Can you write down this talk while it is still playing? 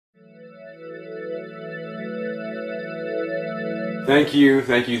Thank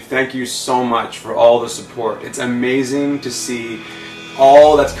you so much for all the support. It's amazing to see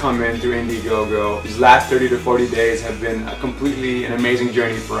all that's come in through Indiegogo. These last 30 to 40 days have been an amazing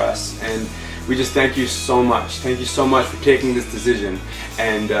journey for us, and we just thank you so much. Thank you so much for taking this decision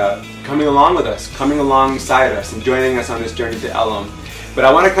and coming along with us, coming alongside us and joining us on this journey to Elim. But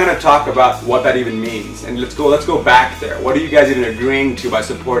I want to kind of talk about what that even means, and let's go back there. What are you guys even agreeing to by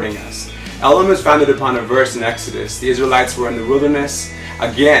supporting us? Elim is founded upon a verse in Exodus. The Israelites were in the wilderness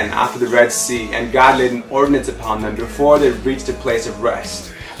again after the Red Sea, and God laid an ordinance upon them before they reached a place of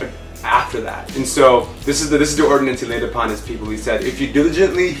rest. But after that, and so this is the ordinance He laid upon His people. He said, "If you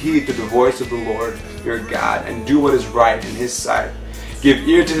diligently heed to the voice of the Lord your God and do what is right in His sight, give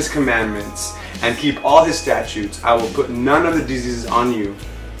ear to His commandments, and keep all His statutes, I will put none of the diseases on you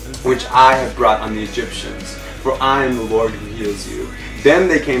which I have brought on the Egyptians, for I am the Lord who heals you." Then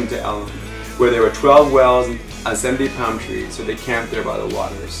they came to Elim, where there were 12 wells and 70 palm trees, so they camped there by the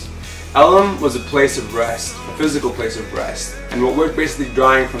waters. Elim was a place of rest, a physical place of rest, and what we're basically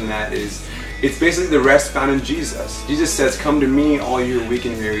drawing from that is, it's basically the rest found in Jesus. Jesus says, "Come to me, all you are weak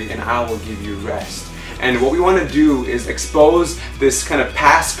and weary, and I will give you rest." And what we want to do is expose this kind of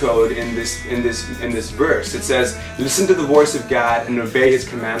passcode in this verse. It says, "Listen to the voice of God and obey His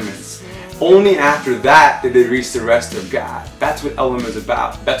commandments." Only after that did they reach the rest of God. That's what Elim is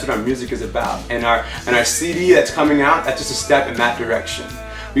about. That's what our music is about. And our CD that's coming out, that's just a step in that direction.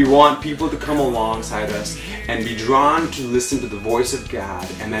 We want people to come alongside us and be drawn to listen to the voice of God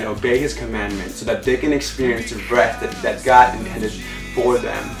and then obey His commandments so that they can experience the rest that God intended for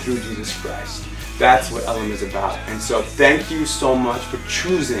them through Jesus Christ. That's what Elim is about. And so thank you so much for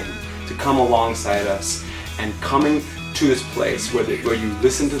choosing to come alongside us and coming to this place where you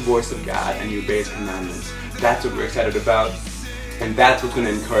listen to the voice of God and you obey His commandments. That's what we're excited about, and that's what's going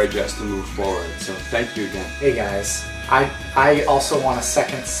to encourage us to move forward. So thank you again. Hey guys, I also want to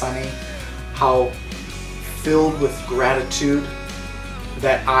second Sonny, how filled with gratitude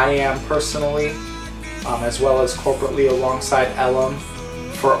that I am personally, as well as corporately alongside Elim,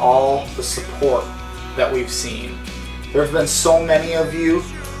 for all the support that we've seen. There have been so many of you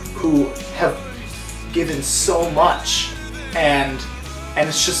who have given so much, and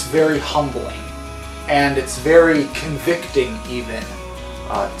it's just very humbling, and it's very convicting even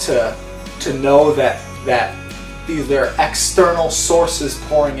to know that these are external sources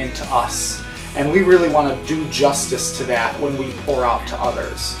pouring into us, and we really want to do justice to that when we pour out to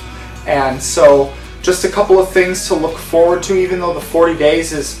others. And so just a couple of things to look forward to, even though the 40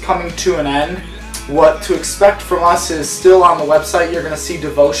 days is coming to an end. What to expect from us is still on the website. You're going to see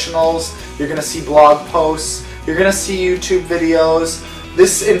devotionals, you're going to see blog posts, you're going to see YouTube videos.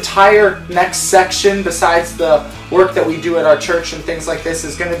 This entire next section, besides the work that we do at our church and things like this,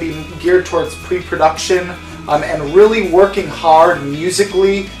 is going to be geared towards pre-production and really working hard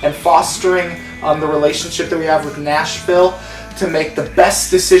musically and fostering the relationship that we have with Nashville to make the best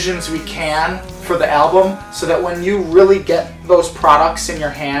decisions we can for the album, so that when you really get those products in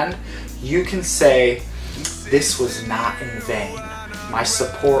your hand, you can say, "This was not in vain. My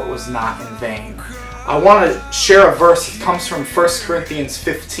support was not in vain." I want to share a verse. It comes from 1 Corinthians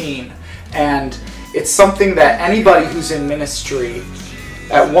 15, and it's something that anybody who's in ministry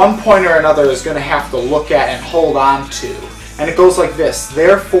at one point or another is going to have to look at and hold on to. And it goes like this: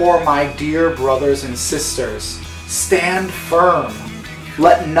 "Therefore, my dear brothers and sisters, stand firm.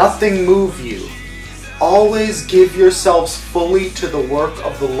 Let nothing move you. Always give yourselves fully to the work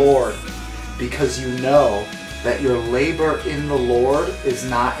of the Lord, because you know that your labor in the Lord is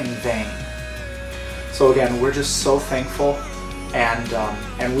not in vain." So again, we're just so thankful,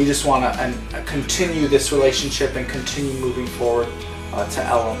 and we just want to continue this relationship and continue moving forward to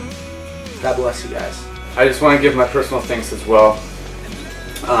Elim. God bless you guys. I just want to give my personal thanks as well.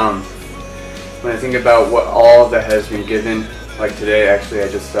 When I think about what all that has been given, like today, actually, I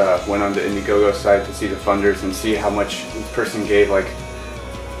just went on the Indiegogo site to see the funders and see how much each person gave. Like,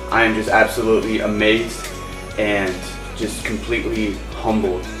 I am just absolutely amazed and just completely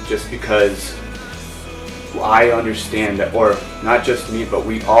humbled, just because I understand that, or not just me, but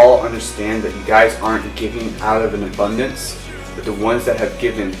we all understand that you guys aren't giving out of an abundance, but the ones that have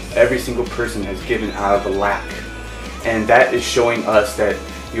given, every single person has given out of a lack. And that is showing us that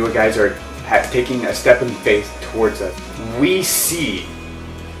you guys are taking a step in faith towards us. We see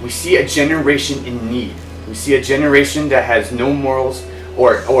a generation in need. We see a generation that has no morals,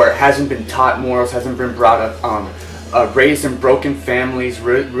 or hasn't been taught morals, hasn't been brought up, raised in broken families,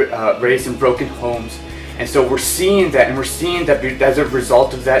 raised in broken homes. And so we're seeing that, and we're seeing that as a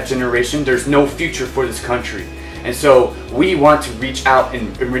result of that generation, there's no future for this country. And so we want to reach out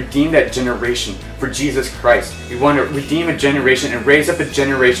and redeem that generation for Jesus Christ. We want to redeem a generation and raise up a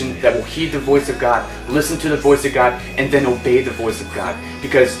generation that will heed the voice of God, listen to the voice of God, and then obey the voice of God.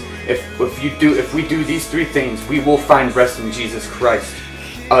 Because if we do these three things, we will find rest in Jesus Christ.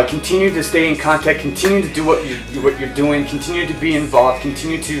 Continue to stay in contact, continue to do what you're doing, continue to be involved,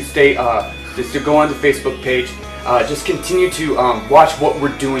 continue to stay, just to go on the Facebook page. Just continue to watch what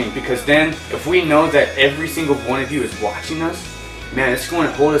we're doing, because then if we know that every single one of you is watching us, man, it's going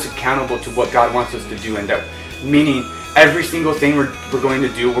to hold us accountable to what God wants us to do. And that meaning every single thing we're going to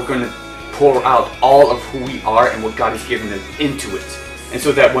do, we're going to pour out all of who we are and what God has given us into it. And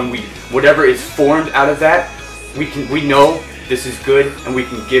so that when whatever is formed out of that, we know this is good and we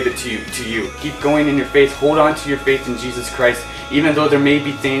can give it to you. Keep going in your faith. Hold on to your faith in Jesus Christ, even though there may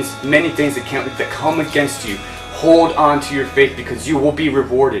be many things that come against you. Hold on to your faith, because you will be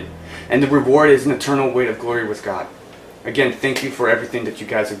rewarded. And the reward is an eternal weight of glory with God. Again, thank you for everything that you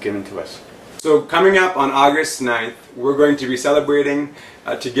guys have given to us. So coming up on August 9th, we're going to be celebrating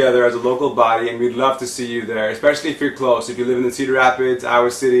together as a local body, and we'd love to see you there, especially if you're close. If you live in the Cedar Rapids,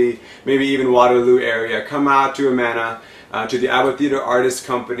 Iowa City, maybe even Waterloo area, come out to Amana, to the Iowa Theater Artists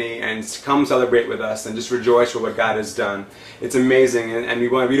Company, and come celebrate with us and just rejoice for what God has done. It's amazing, and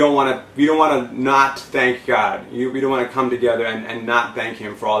we don't want to not thank God. We don't want to come together and not thank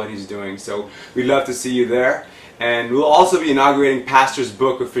Him for all that He's doing. So we'd love to see you there. And we'll also be inaugurating Pastor's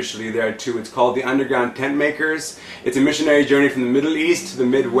book officially there too. It's called The Underground Tent Makers. It's a missionary journey from the Middle East to the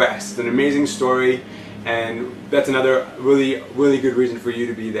Midwest. It's an amazing story, and that's another really, really good reason for you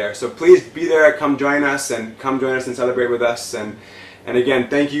to be there. So please be there, come join us and celebrate with us. And again,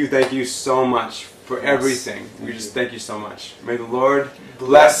 thank you so much for everything. We just thank you so much. May the Lord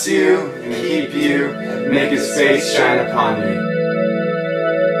bless you and keep you and make His face shine upon you.